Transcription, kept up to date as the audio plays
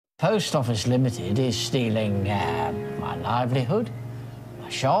Post Office Limited is stealing my livelihood, my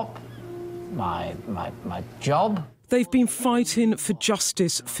shop, my job. They've been fighting for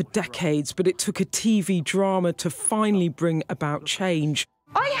justice for decades, but it took a TV drama to finally bring about change.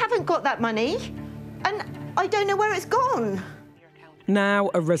 I haven't got that money, and I don't know where it's gone.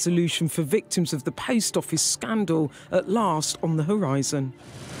 Now a resolution for victims of the Post Office scandal at last on the horizon.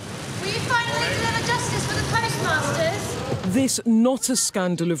 Will you finally deliver justice for the postmasters? This not a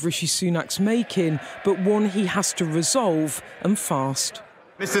scandal of Rishi Sunak's making, but one he has to resolve, and fast.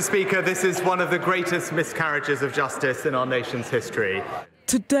 Mr. Speaker, this is one of the greatest miscarriages of justice in our nation's history.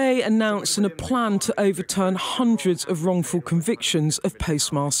 Today announcing a plan to overturn hundreds of wrongful convictions of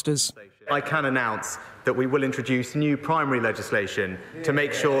postmasters. I can announce that we will introduce new primary legislation to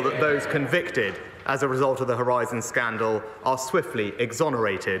make sure that those convicted as a result of the Horizon scandal are swiftly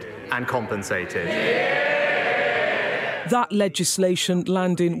exonerated and compensated. That legislation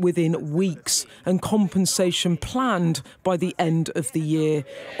landing within weeks and compensation planned by the end of the year.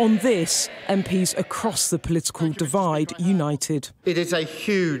 On this, MPs across the political divide united. It is a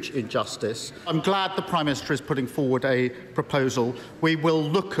huge injustice. I'm glad the Prime Minister is putting forward a proposal. We will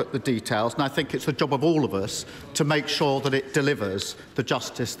look at the details, and I think it's the job of all of us to make sure that it delivers the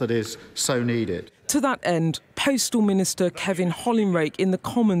justice that is so needed. To that end, Postal Minister Kevin Hollinrake in the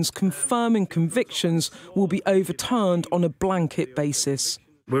Commons confirming convictions will be overturned on a blanket basis.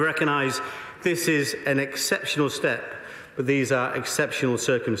 We recognise this is an exceptional step, but these are exceptional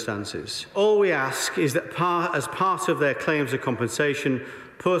circumstances. All we ask is that as part of their claims of compensation,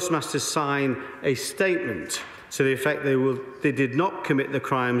 postmasters sign a statement to the effect they did not commit the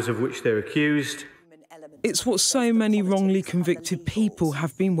crimes of which they're accused. It's what so many wrongly convicted people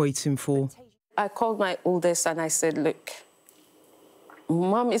have been waiting for. I called my oldest and I said, look,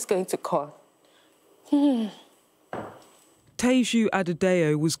 Mum is going to call. Teju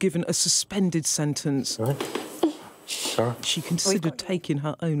Adedeo was given a suspended sentence. Sorry. She considered taking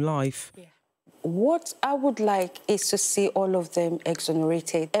her own life. What I would like is to see all of them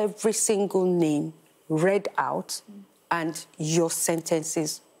exonerated, every single name read out and your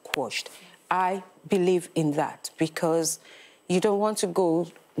sentences quashed. I believe in that because you don't want to go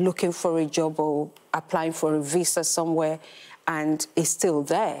looking for a job or applying for a visa somewhere and it's still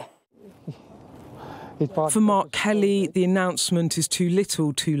there. For Mark Kelly, the announcement is too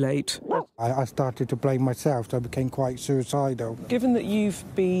little, too late. I started to blame myself, so I became quite suicidal. Given that you've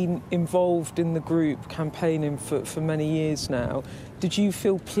been involved in the group campaigning for many years now, did you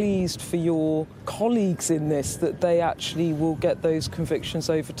feel pleased for your colleagues in this, that they actually will get those convictions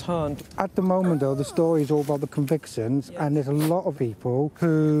overturned? At the moment, though, the story is all about the convictions, and there's a lot of people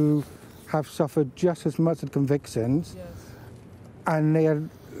who have suffered just as much as convictions, and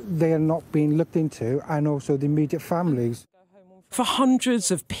they are not being looked into, and also the immediate families. For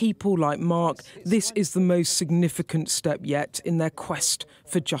hundreds of people like Mark, this is the most significant step yet in their quest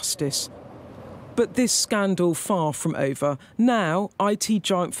for justice. But this scandal far from over. Now, IT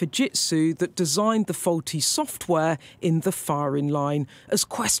giant Fujitsu that designed the faulty software in the firing line, as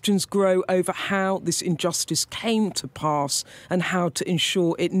questions grow over how this injustice came to pass and how to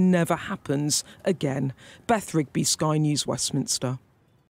ensure it never happens again. Beth, Rigby, Sky News, Westminster.